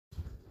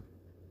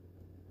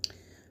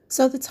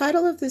So the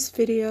title of this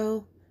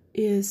video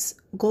is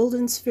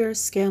Goldensphere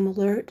Scam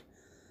Alert,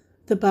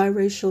 the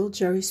Biracial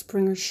Jerry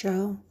Springer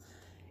Show.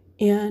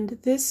 And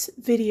this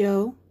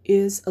video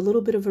is a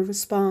little bit of a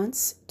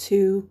response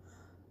to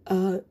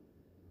a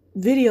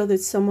video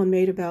that someone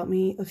made about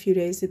me a few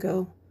days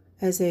ago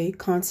as a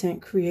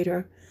content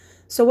creator.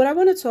 So what I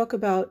want to talk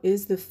about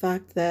is the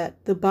fact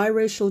that the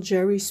Biracial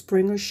Jerry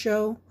Springer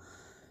Show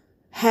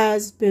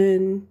has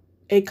been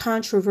a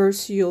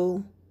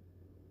controversial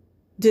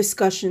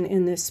discussion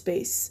in this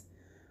space.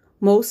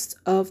 Most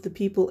of the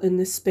people in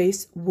this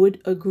space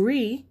would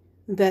agree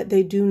that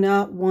they do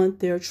not want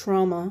their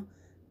trauma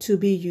to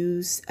be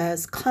used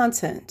as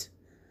content.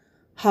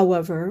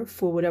 However,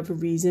 for whatever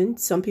reason,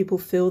 some people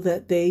feel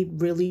that they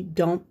really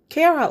don't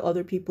care how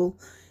other people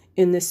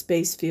in this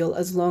space feel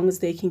as long as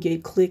they can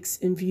get clicks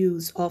and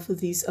views off of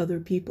these other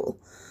people.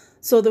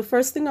 So the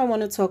first thing I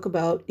want to talk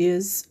about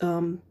is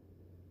the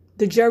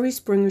Jerry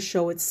Springer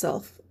Show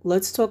itself.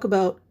 Let's talk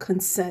about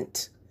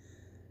consent.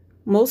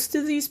 Most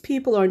of these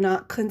people are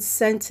not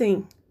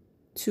consenting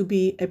to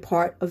be a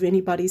part of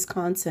anybody's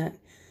content.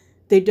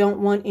 They don't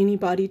want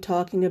anybody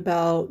talking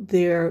about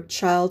their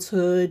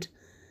childhood,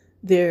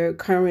 their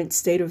current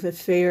state of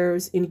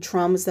affairs, any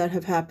traumas that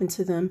have happened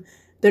to them.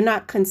 They're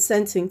not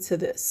consenting to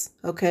this,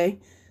 okay?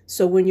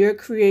 So when you're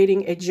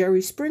creating a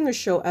Jerry Springer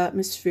Show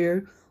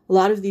atmosphere, a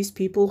lot of these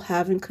people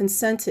haven't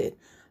consented.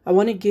 I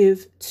want to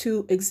give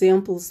two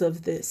examples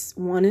of this.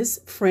 One is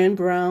Fran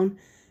Brown,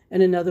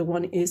 and another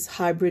one is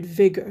Hybrid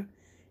Vigor.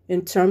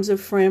 In terms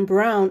of Fran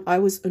Brown, I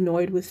was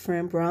annoyed with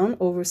Fran Brown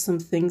over some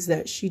things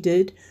that she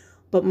did,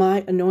 but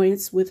my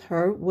annoyance with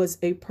her was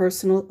a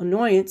personal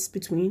annoyance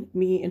between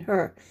me and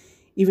her.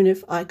 Even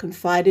if I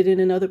confided in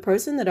another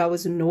person that I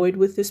was annoyed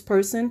with this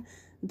person,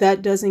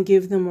 that doesn't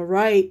give them a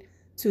right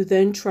to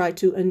then try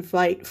to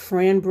invite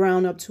Fran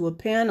Brown up to a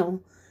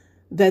panel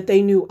that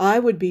they knew I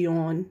would be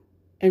on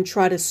and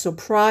try to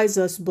surprise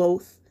us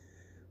both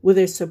with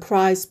a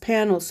surprise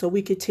panel so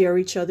we could tear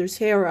each other's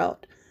hair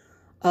out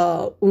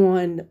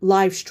on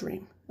live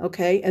stream.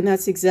 Okay. And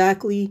that's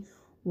exactly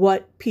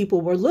what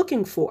people were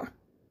looking for.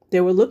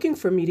 They were looking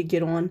for me to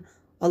get on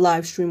a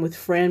live stream with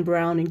Fran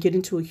Brown and get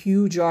into a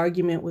huge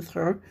argument with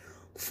her.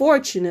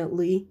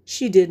 Fortunately,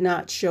 she did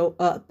not show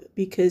up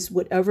because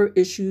whatever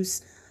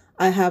issues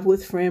I have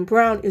with Fran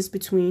Brown is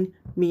between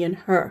me and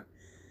her.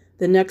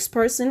 The next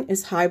person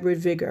is Hybrid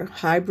Vigor.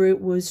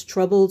 Hybrid was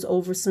troubled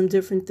over some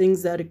different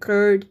things that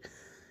occurred.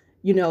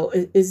 You know,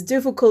 it's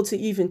difficult to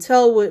even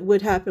tell what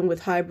would happen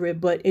with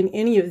Hybrid, but in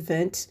any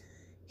event,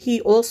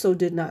 he also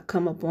did not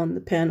come up on the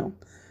panel.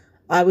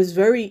 I was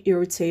very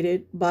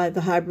irritated by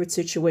the Hybrid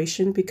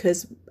situation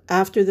because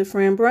after the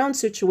Fran Brown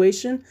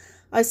situation,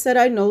 I said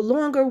I no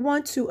longer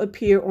want to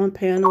appear on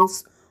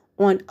panels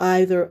on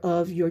either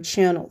of your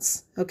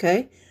channels,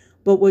 okay?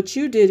 But what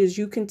you did is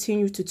you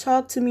continued to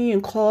talk to me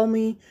and call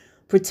me,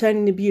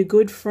 pretending to be a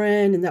good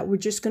friend and that we're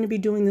just going to be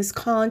doing this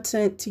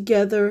content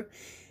together,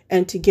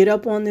 and to get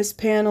up on this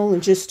panel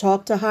and just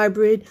talk to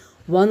Hybrid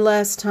one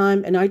last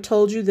time. And I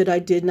told you that I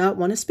did not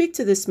want to speak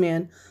to this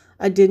man.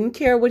 I didn't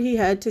care what he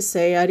had to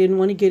say. I didn't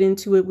want to get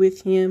into it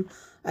with him.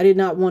 I did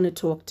not want to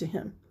talk to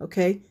him.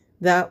 Okay.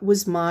 That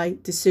was my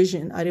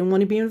decision. I didn't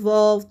want to be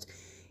involved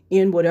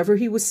in whatever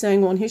he was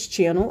saying on his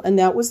channel. And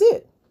that was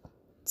it.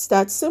 It's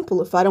that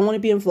simple. If I don't want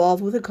to be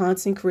involved with a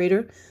content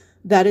creator,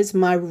 that is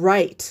my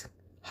right.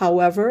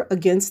 However,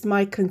 against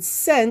my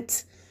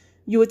consent,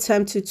 you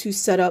attempted to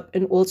set up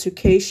an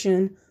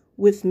altercation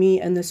with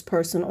me and this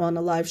person on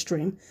a live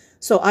stream.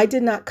 So I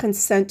did not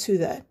consent to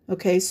that.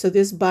 Okay, so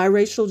this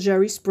Biracial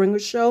Jerry Springer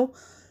Show,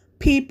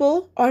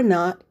 people are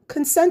not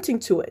consenting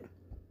to it.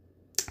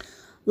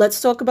 Let's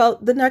talk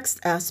about the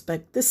next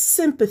aspect, the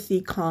sympathy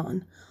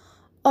con.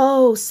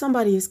 Oh,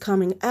 somebody is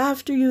coming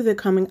after you. They're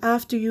coming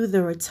after you.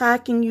 They're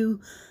attacking you.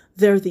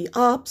 They're the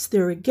ops.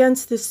 They're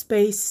against this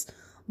space,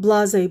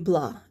 blah, blah,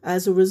 blah.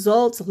 As a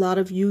result, a lot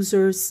of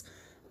users,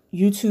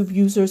 YouTube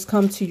users,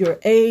 come to your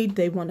aid.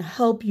 They want to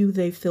help you.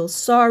 They feel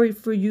sorry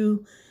for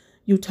you.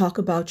 You talk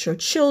about your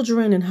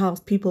children and how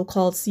people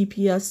called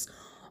CPS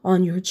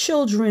on your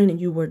children and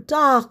you were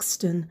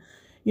doxxed, and,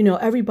 you know,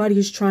 everybody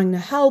is trying to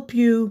help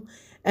you.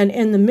 And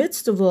in the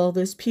midst of all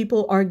this,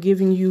 people are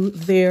giving you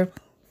their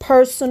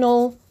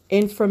personal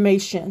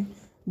information,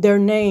 their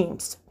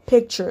names,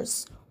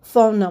 pictures,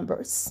 phone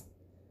numbers.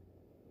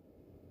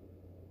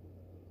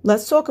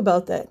 Let's talk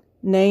about that.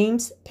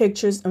 Names,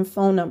 pictures, and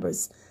phone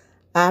numbers.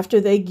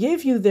 After they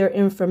give you their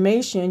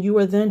information, you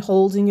are then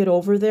holding it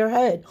over their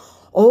head.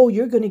 Oh,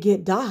 you're going to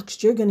get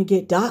doxxed. You're going to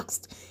get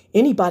doxxed.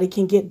 Anybody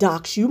can get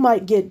doxxed. You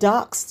might get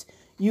doxxed.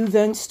 You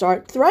then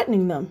start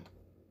threatening them.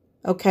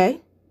 Okay?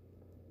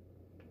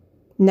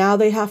 Now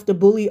they have to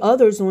bully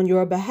others on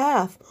your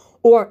behalf,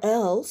 or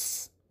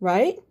else,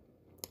 right?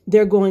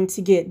 They're going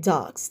to get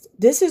doxxed.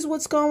 This is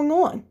what's going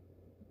on.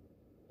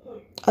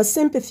 A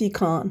sympathy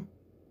con.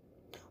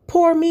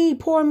 Poor me.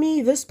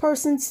 This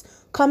person's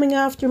coming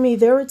after me.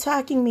 They're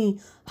attacking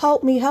me.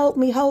 Help me, help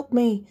me, help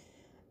me.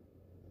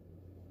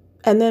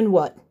 And then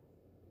what?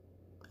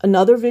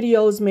 Another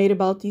video is made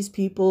about these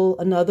people.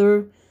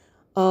 Another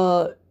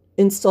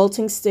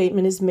insulting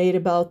statement is made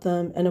about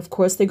them. And of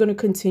course, they're going to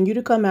continue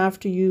to come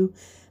after you.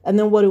 And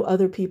then what do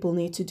other people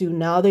need to do?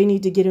 Now they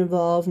need to get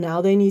involved.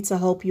 Now they need to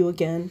help you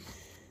again.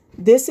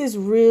 This is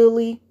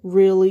really,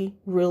 really,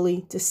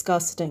 really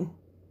disgusting.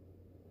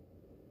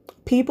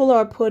 People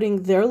are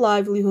putting their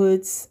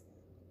livelihoods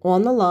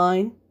on the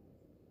line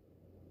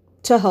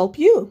to help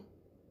you.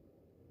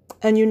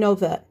 And you know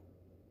that.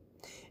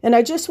 And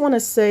I just want to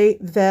say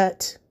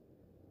that,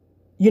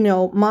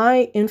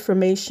 my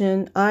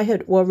information, I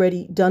had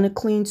already done a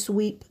clean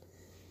sweep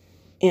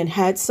and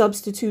had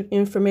substitute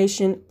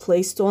information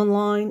placed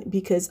online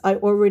because I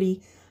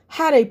already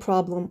had a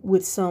problem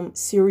with some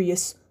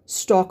serious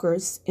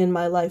stalkers in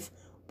my life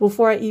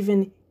before I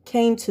even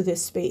came to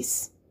this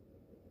space.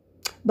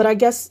 But I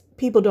guess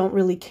people don't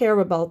really care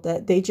about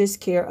that. They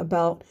just care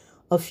about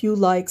a few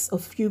likes, a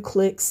few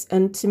clicks.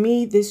 And to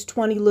me, this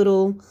 20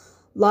 little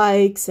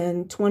likes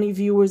and 20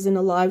 viewers in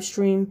a live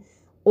stream,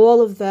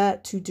 all of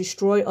that to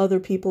destroy other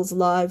people's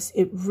lives,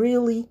 it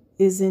really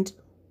isn't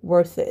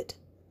worth it.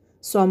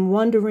 So I'm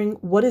wondering,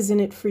 what is in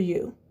it for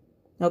you?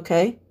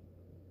 Okay?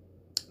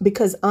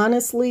 Because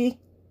honestly,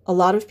 a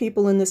lot of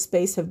people in this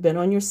space have been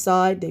on your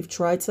side. They've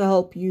tried to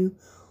help you.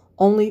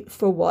 Only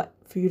for what?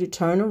 For you to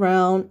turn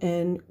around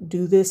and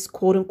do this,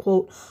 quote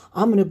unquote,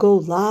 I'm going to go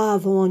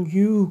live on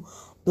you,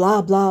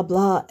 blah, blah,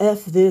 blah,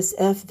 F this,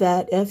 F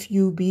that,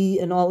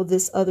 FUB, and all of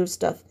this other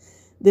stuff.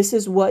 This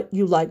is what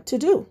you like to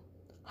do.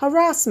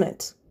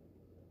 Harassment.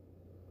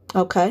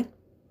 Okay?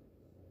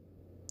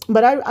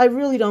 But I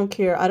really don't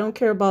care. I don't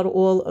care about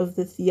all of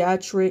the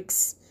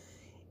theatrics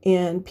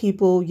and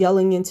people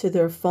yelling into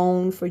their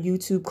phone for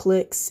YouTube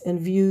clicks and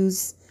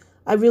views.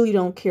 I really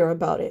don't care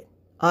about it.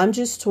 I'm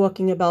just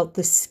talking about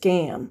the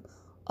scam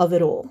of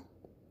it all.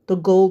 The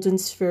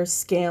Goldensphere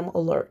scam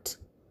alert.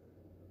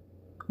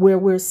 Where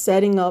we're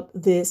setting up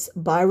this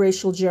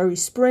biracial Jerry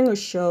Springer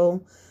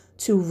show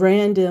to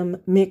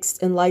random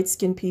mixed and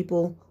light-skinned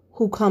people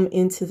who come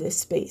into this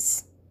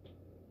space.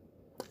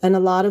 And a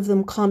lot of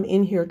them come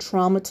in here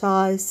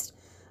traumatized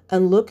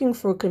and looking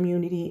for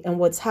community. And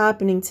what's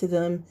happening to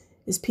them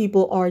is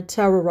people are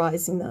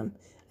terrorizing them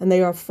and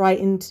they are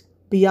frightened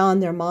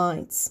beyond their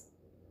minds.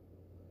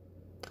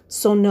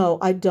 So no,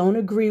 I don't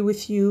agree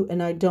with you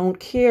and I don't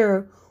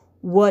care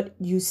what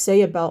you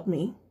say about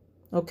me,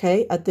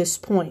 okay, at this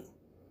point.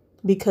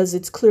 Because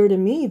it's clear to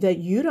me that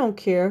you don't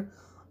care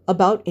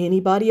about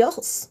anybody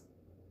else.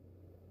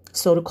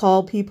 So to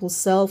call people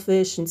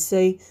selfish and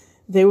say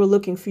they were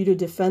looking for you to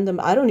defend them,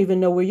 I don't even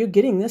know where you're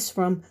getting this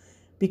from.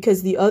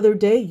 Because the other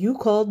day you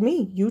called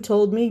me. You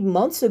told me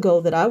months ago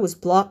that I was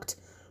blocked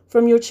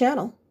from your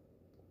channel.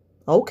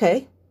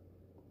 Okay.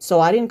 So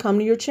I didn't come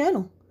to your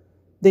channel.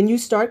 Then you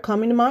start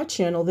coming to my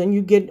channel. Then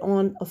you get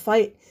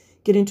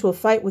into a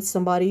fight with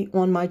somebody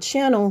on my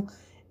channel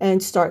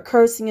and start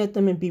cursing at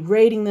them and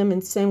berating them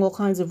and saying all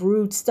kinds of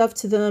rude stuff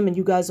to them. And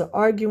you guys are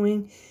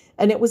arguing.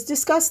 And it was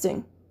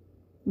disgusting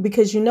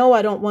because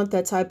I don't want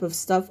that type of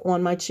stuff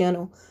on my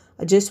channel.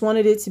 I just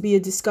wanted it to be a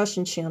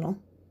discussion channel.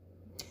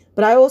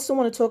 But I also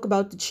want to talk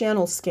about the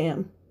channel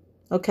scam.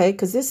 Okay,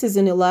 because this is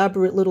an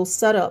elaborate little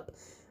setup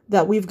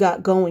that we've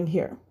got going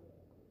here.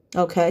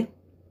 Okay.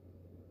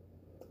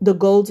 The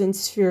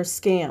Goldensphere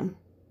scam.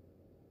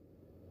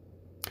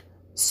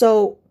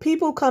 So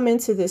people come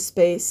into this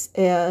space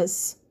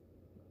as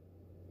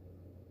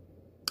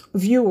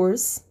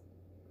viewers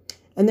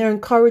and they're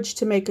encouraged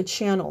to make a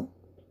channel.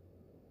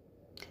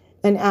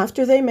 And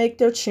after they make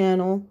their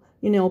channel,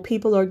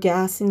 people are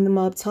gassing them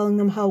up, telling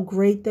them how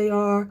great they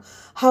are,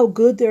 how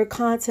good their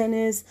content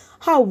is,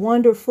 how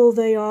wonderful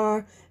they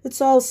are.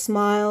 It's all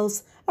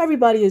smiles.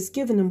 Everybody is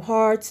giving them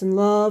hearts and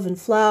love and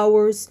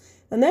flowers.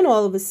 And then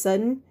all of a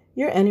sudden,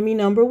 you're enemy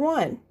number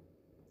one.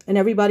 And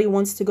everybody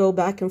wants to go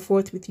back and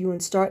forth with you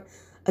and start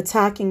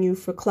attacking you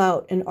for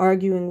clout and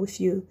arguing with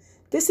you.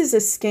 This is a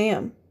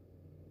scam.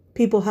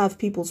 People have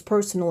people's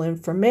personal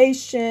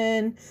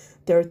information.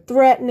 They're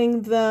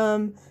threatening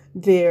them.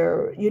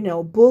 They're,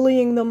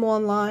 bullying them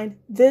online.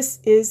 This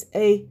is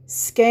a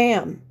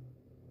scam.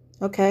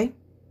 Okay?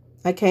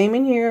 I came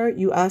in here.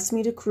 You asked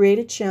me to create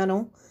a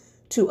channel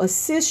to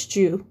assist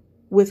you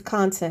with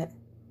content.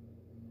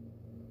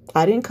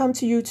 I didn't come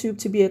to YouTube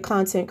to be a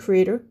content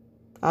creator.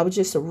 I was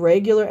just a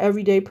regular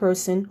everyday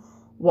person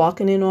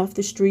walking in off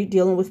the street,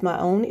 dealing with my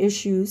own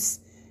issues.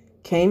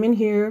 Came in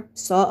here,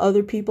 saw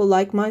other people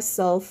like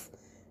myself,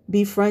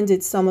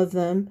 befriended some of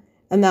them,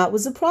 and that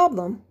was a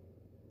problem.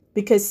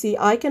 Because, see,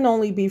 I can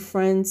only be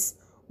friends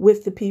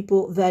with the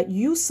people that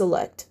you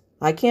select.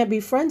 I can't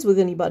be friends with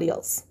anybody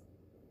else.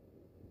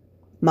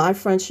 My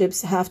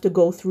friendships have to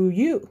go through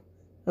you,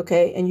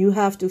 okay? And you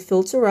have to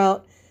filter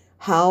out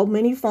how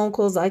many phone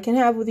calls I can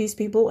have with these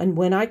people and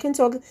when I can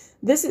talk.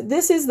 This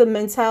is the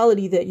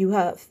mentality that you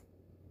have.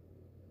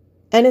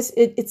 And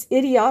it's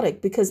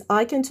idiotic because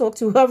I can talk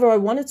to whoever I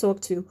want to talk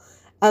to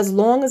as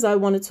long as I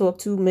want to talk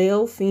to,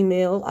 male,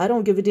 female. I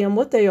don't give a damn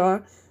what they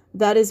are.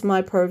 That is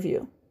my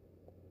purview.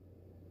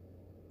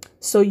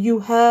 So you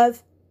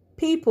have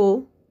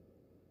people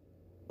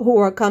who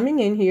are coming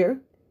in here,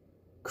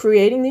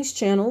 creating these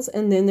channels,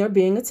 and then they're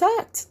being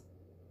attacked.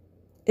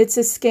 It's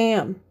a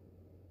scam.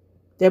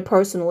 Their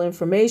personal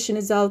information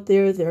is out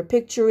there. Their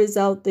picture is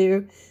out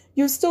there.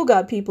 You still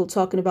got people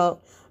talking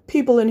about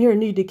people in here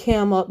need to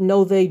cam up.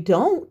 No, they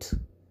don't.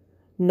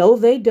 No,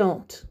 they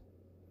don't.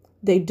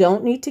 They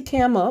don't need to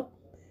cam up.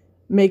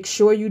 Make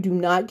sure you do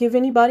not give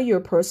anybody your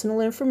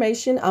personal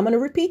information. I'm going to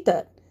repeat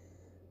that.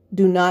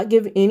 Do not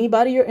give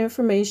anybody your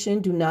information.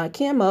 Do not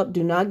cam up.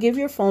 Do not give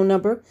your phone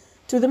number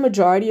to the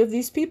majority of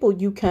these people.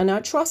 You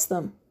cannot trust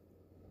them.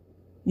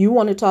 You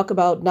want to talk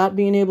about not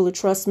being able to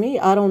trust me?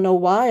 I don't know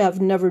why.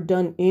 I've never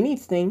done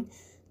anything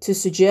to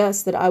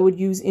suggest that I would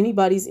use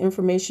anybody's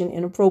information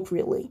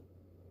inappropriately.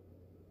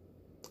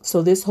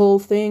 So this whole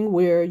thing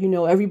where,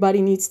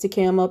 everybody needs to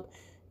cam up,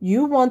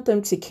 you want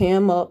them to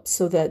cam up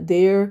so that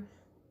their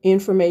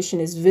information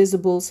is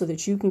visible so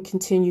that you can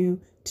continue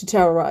to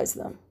terrorize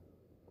them.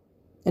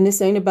 And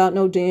this ain't about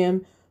no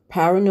damn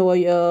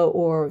paranoia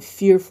or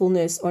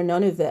fearfulness or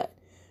none of that.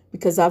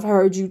 Because I've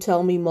heard you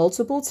tell me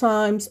multiple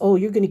times, oh,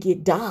 you're going to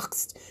get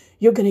doxxed.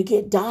 You're going to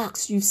get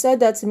doxxed. You've said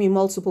that to me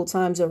multiple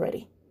times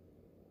already.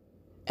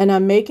 And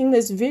I'm making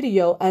this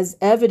video as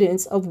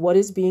evidence of what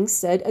is being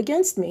said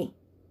against me.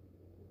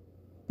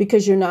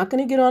 Because you're not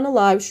going to get on a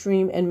live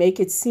stream and make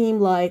it seem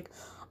like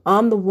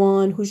I'm the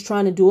one who's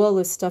trying to do all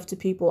this stuff to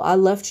people. I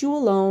left you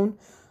alone.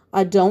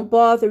 I don't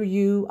bother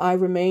you. I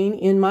remain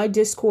in my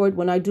Discord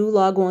when I do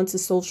log on to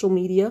social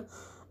media.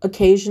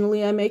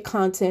 Occasionally I make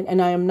content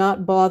and I am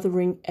not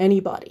bothering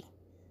anybody.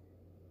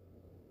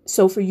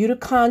 So for you to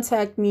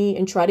contact me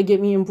and try to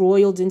get me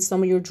embroiled in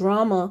some of your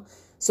drama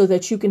so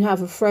that you can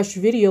have a fresh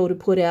video to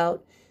put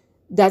out,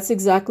 that's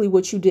exactly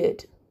what you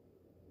did.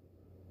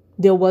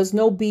 There was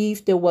no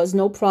beef. There was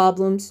no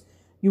problems.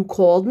 You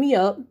called me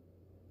up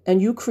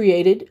and you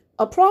created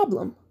a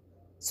problem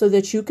so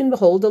that you can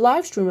hold a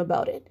live stream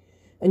about it.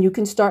 And you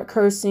can start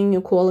cursing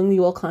and calling me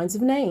all kinds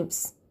of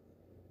names.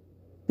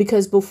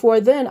 Because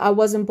before then, I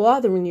wasn't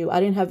bothering you.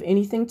 I didn't have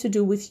anything to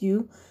do with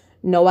you.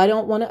 No, I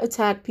don't want to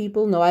attack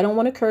people. No, I don't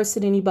want to curse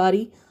at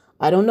anybody.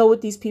 I don't know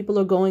what these people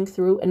are going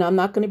through. And I'm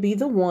not going to be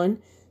the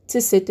one to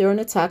sit there and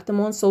attack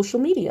them on social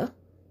media.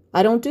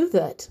 I don't do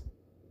that.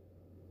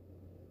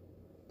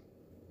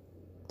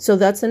 So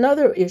that's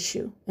another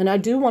issue. And I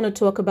do want to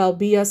talk about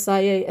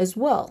BSIA as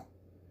well.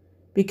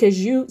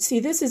 Because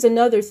this is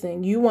another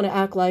thing. You want to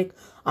act like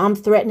I'm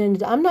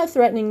threatening. I'm not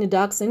threatening to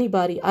dox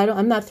anybody.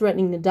 I'm not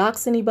threatening to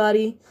dox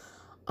anybody.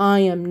 I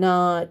am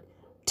not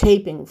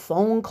taping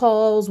phone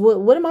calls.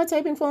 What am I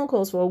taping phone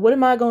calls for? What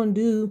am I going to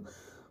do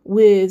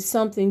with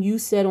something you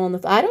said on the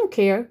phone? I don't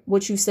care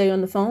what you say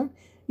on the phone.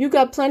 You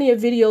got plenty of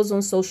videos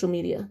on social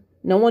media.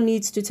 No one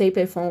needs to tape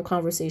a phone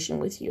conversation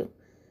with you.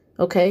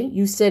 Okay?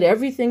 You said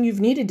everything you've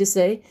needed to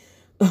say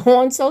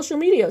on social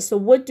media. So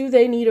what do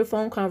they need a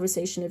phone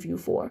conversation of you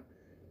for?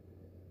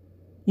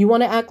 You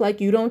want to act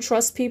like you don't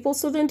trust people,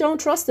 so then don't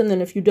trust them.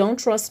 Then if you don't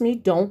trust me,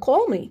 don't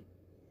call me.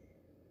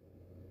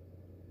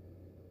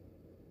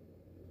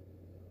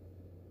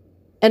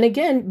 And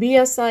again,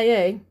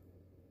 BSIA,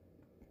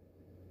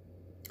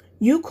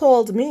 you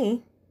called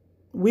me.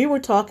 We were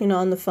talking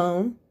on the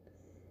phone.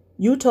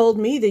 You told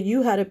me that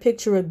you had a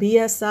picture of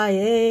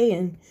BSIA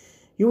and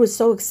you were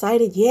so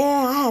excited.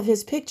 Yeah, I have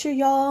his picture,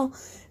 y'all.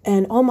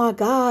 And oh my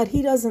God,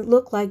 he doesn't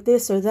look like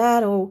this or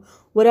that or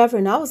whatever.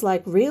 And I was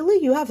like,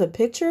 really? You have a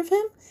picture of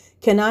him?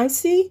 Can I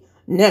see?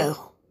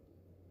 No,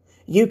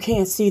 you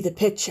can't see the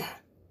picture.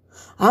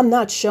 I'm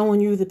not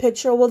showing you the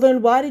picture. Well,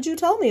 then why did you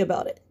tell me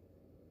about it?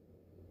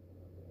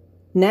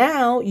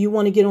 Now you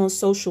want to get on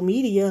social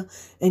media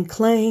and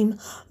claim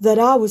that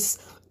I was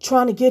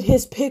trying to get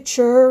his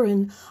picture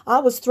and I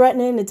was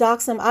threatening to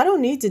dox him. I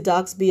don't need to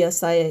dox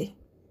BSIA.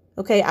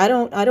 Okay, I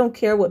don't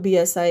care what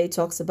BSIA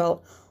talks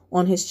about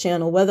on his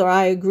channel, whether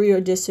I agree or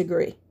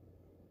disagree.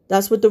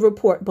 That's what the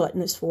report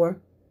button is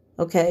for.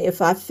 Okay,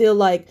 if I feel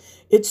like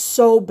it's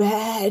so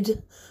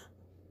bad,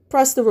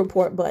 press the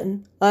report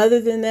button.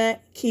 Other than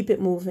that, keep it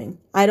moving.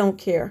 I don't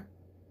care.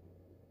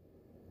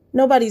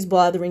 Nobody's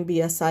bothering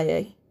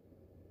BSIA.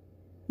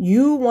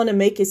 You want to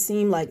make it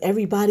seem like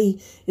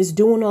everybody is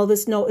doing all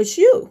this. No, it's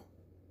you.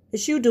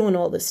 It's you doing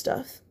all this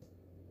stuff.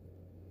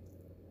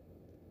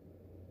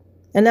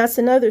 And that's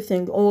another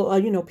thing.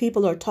 Oh,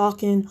 people are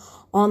talking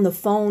on the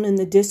phone in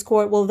the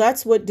Discord. Well,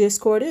 that's what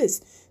Discord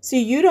is.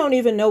 See, you don't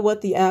even know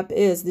what the app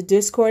is. The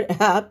Discord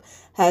app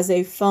has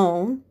a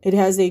phone. It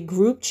has a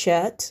group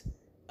chat.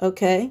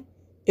 Okay.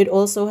 It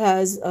also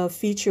has a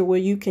feature where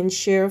you can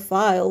share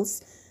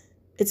files.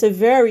 It's a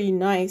very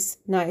nice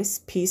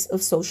piece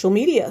of social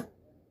media.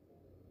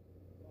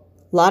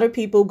 A lot of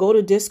people go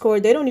to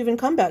Discord. They don't even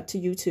come back to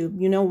YouTube.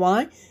 You know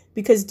why?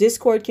 Because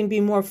Discord can be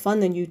more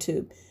fun than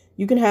YouTube.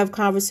 You can have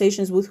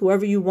conversations with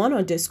whoever you want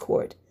on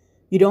Discord.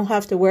 You don't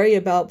have to worry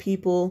about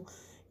people,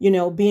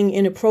 being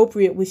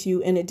inappropriate with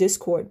you in a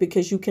Discord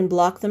because you can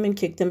block them and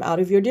kick them out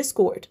of your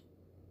Discord.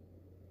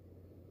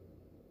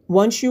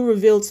 Once you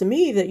revealed to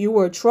me that you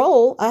were a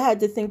troll, I had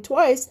to think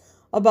twice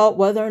about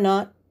whether or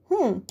not,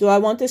 do I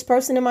want this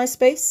person in my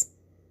space?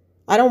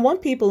 I don't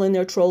want people in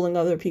there trolling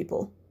other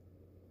people.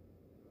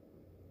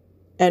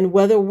 And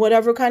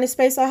whatever kind of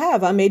space I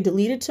have, I may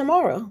delete it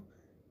tomorrow.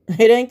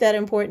 It ain't that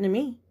important to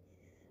me.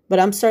 But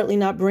I'm certainly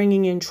not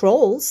bringing in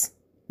trolls,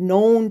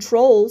 known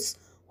trolls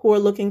who are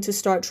looking to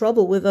start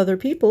trouble with other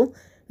people.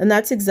 And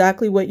that's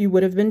exactly what you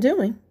would have been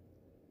doing.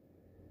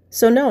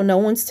 So no, no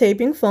one's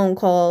taping phone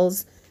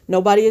calls.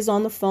 Nobody is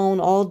on the phone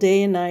all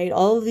day and night.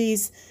 All of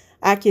these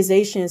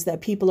accusations that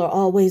people are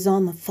always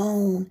on the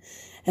phone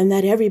and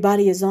that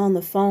everybody is on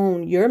the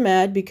phone. You're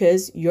mad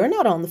because you're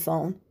not on the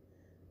phone.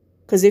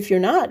 Because if you're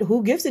not,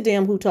 who gives a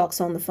damn who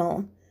talks on the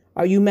phone?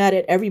 Are you mad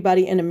at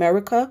everybody in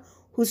America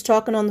who's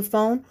talking on the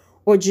phone,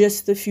 or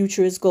just the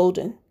future is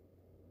golden?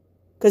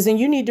 Because then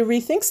you need to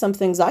rethink some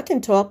things. I can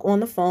talk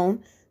on the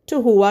phone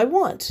to who I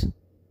want.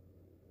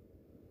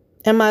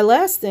 And my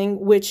last thing,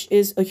 which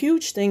is a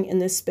huge thing in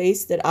this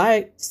space that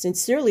I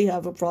sincerely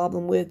have a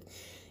problem with,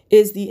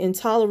 is the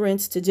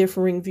intolerance to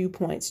differing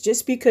viewpoints.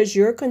 Just because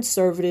you're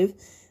conservative,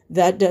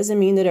 that doesn't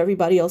mean that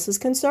everybody else is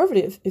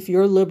conservative. If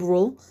you're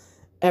liberal,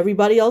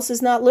 everybody else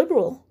is not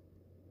liberal.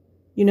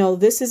 You know,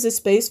 this is a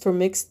space for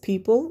mixed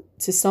people,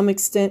 to some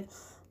extent,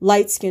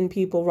 light-skinned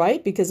people,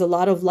 right? Because a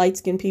lot of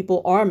light-skinned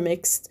people are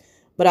mixed.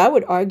 But I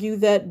would argue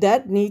that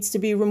that needs to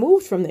be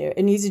removed from there.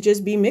 It needs to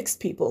just be mixed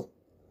people.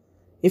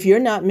 If you're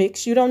not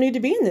mixed, you don't need to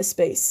be in this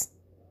space.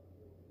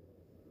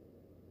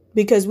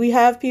 Because we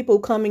have people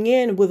coming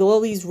in with all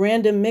these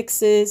random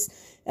mixes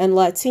and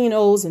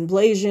Latinos and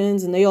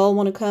Blasians, and they all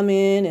want to come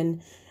in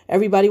and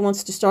everybody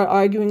wants to start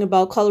arguing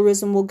about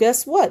colorism. Well,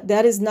 guess what?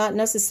 That is not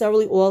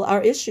necessarily all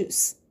our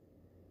issues.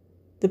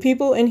 The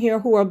people in here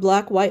who are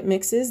black-white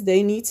mixes,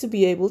 they need to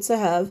be able to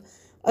have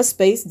a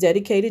space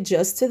dedicated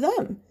just to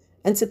them.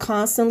 And to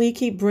constantly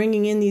keep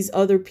bringing in these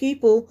other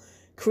people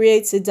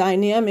creates a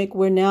dynamic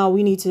where now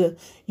we need to,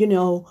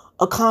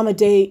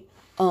 accommodate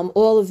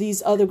all of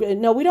these other.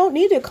 No, we don't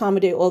need to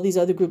accommodate all these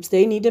other groups.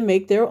 They need to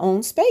make their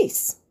own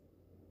space.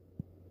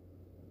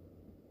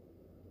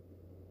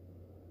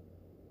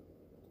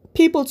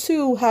 People,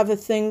 too, have a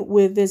thing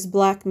with this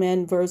black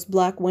men versus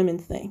black women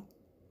thing.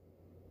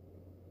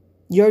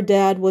 Your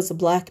dad was a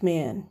black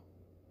man.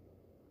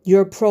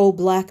 You're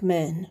pro-black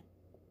men.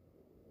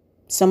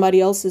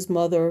 Somebody else's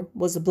mother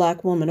was a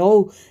black woman.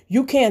 Oh,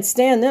 you can't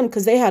stand them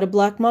because they had a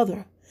black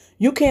mother.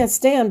 You can't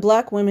stand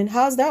black women.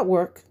 How's that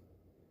work?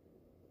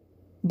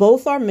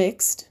 Both are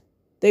mixed.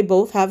 They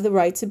both have the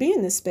right to be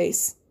in this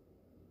space.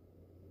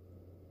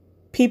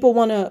 People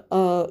want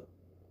to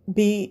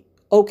be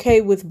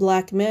okay with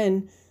black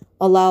men,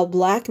 allow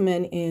black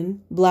men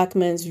in, black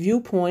men's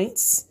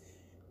viewpoints,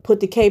 put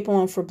the cape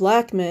on for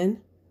black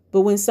men.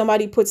 But when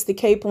somebody puts the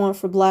cape on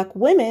for black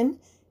women,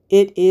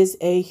 it is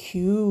a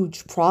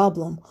huge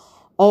problem.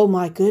 Oh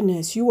my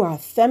goodness, you are a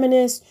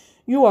feminist.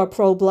 You are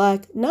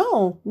pro-black.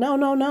 No.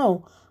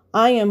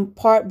 I am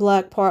part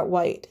black, part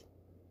white.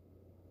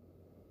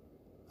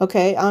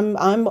 Okay,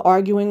 I'm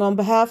arguing on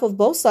behalf of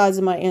both sides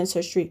of my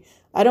ancestry.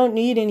 I don't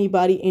need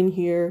anybody in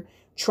here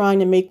trying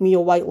to make me a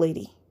white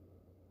lady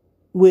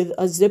with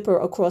a zipper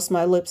across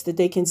my lips that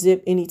they can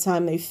zip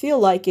anytime they feel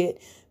like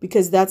it,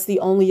 because that's the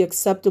only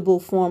acceptable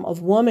form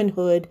of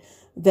womanhood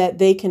that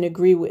they can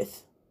agree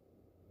with.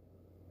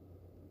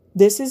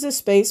 This is a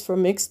space for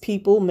mixed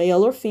people,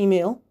 male or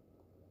female,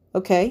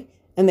 okay?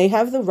 And they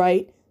have the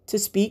right to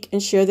speak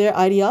and share their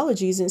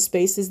ideologies in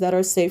spaces that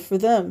are safe for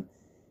them.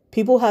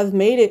 People have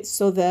made it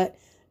so that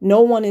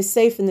no one is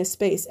safe in this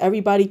space.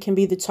 Everybody can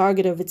be the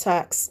target of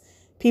attacks.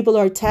 People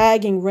are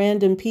tagging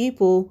random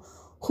people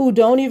who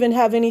don't even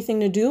have anything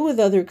to do with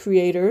other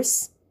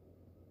creators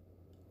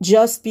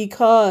just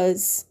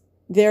because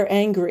they're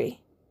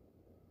angry.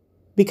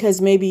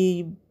 Because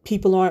maybe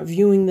people aren't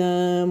viewing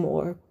them,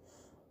 or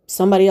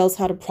somebody else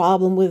had a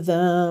problem with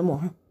them,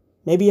 or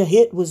maybe a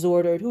hit was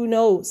ordered. Who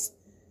knows?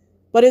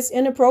 But it's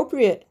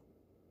inappropriate.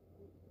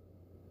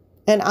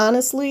 And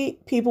honestly,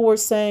 people were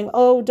saying,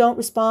 oh, don't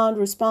respond,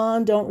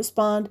 don't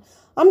respond.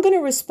 I'm going to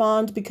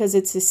respond because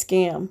it's a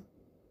scam.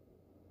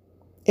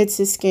 It's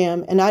a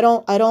scam. And I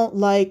don't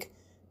like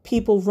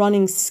people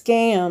running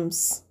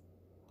scams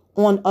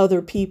on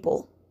other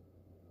people.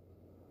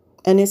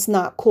 And it's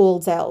not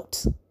called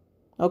out.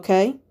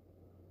 Okay?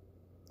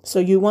 So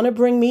you want to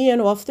bring me in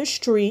off the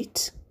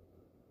street.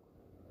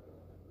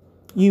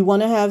 You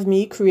want to have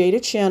me create a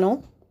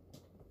channel.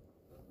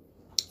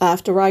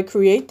 After I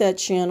create that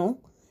channel,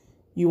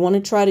 you want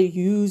to try to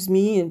use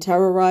me and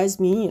terrorize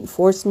me and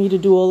force me to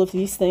do all of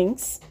these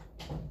things.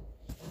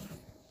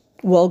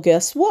 Well,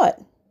 guess what?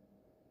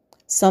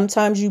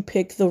 Sometimes you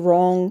pick the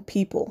wrong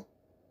people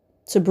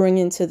to bring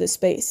into the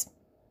space.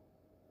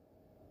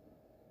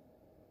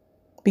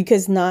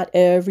 Because not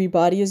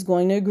everybody is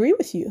going to agree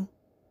with you.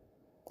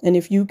 And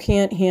if you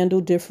can't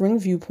handle differing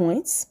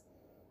viewpoints,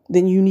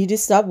 then you need to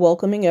stop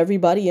welcoming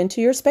everybody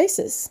into your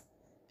spaces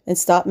and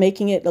stop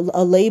making it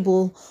a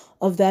label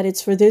of that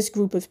it's for this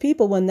group of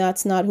people when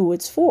that's not who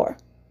it's for.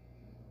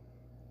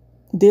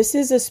 This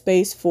is a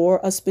space for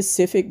a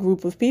specific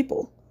group of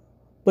people,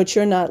 but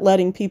you're not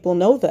letting people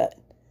know that.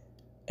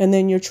 And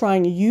then you're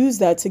trying to use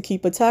that to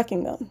keep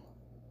attacking them.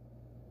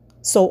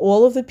 So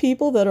all of the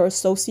people that are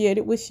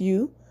associated with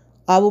you,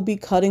 I will be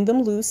cutting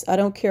them loose. I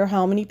don't care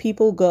how many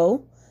people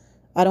go.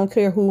 I don't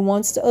care who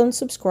wants to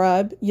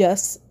unsubscribe.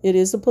 Yes, it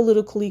is a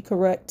politically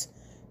correct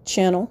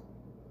channel.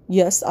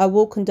 Yes, I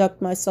will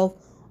conduct myself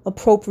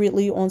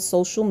appropriately on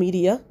social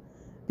media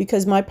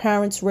because my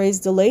parents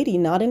raised a lady,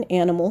 not an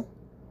animal.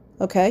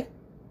 Okay?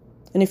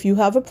 And if you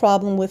have a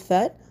problem with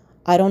that,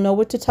 I don't know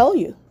what to tell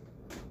you.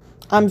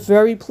 I'm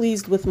very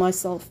pleased with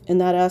myself in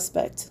that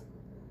aspect.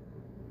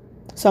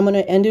 So I'm going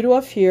to end it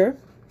off here.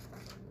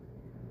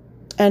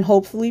 And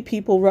hopefully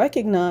people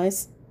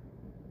recognize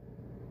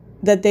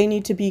that they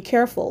need to be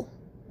careful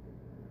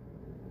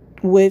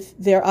with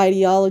their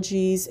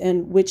ideologies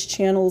and which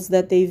channels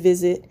that they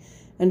visit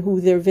and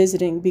who they're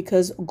visiting,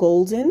 because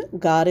Golden,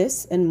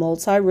 Goddess, and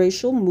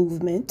Multiracial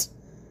Movement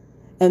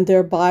and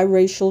their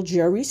Biracial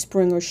Jerry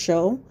Springer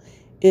show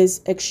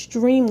is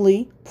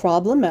extremely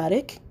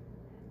problematic,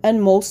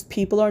 and most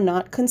people are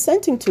not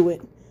consenting to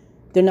it.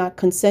 They're not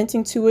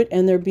consenting to it,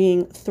 and they're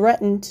being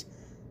threatened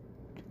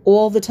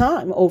all the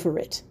time over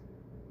it.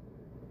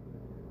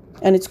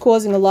 And it's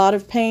causing a lot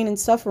of pain and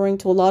suffering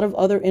to a lot of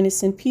other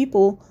innocent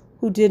people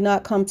who did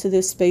not come to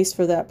this space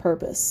for that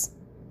purpose.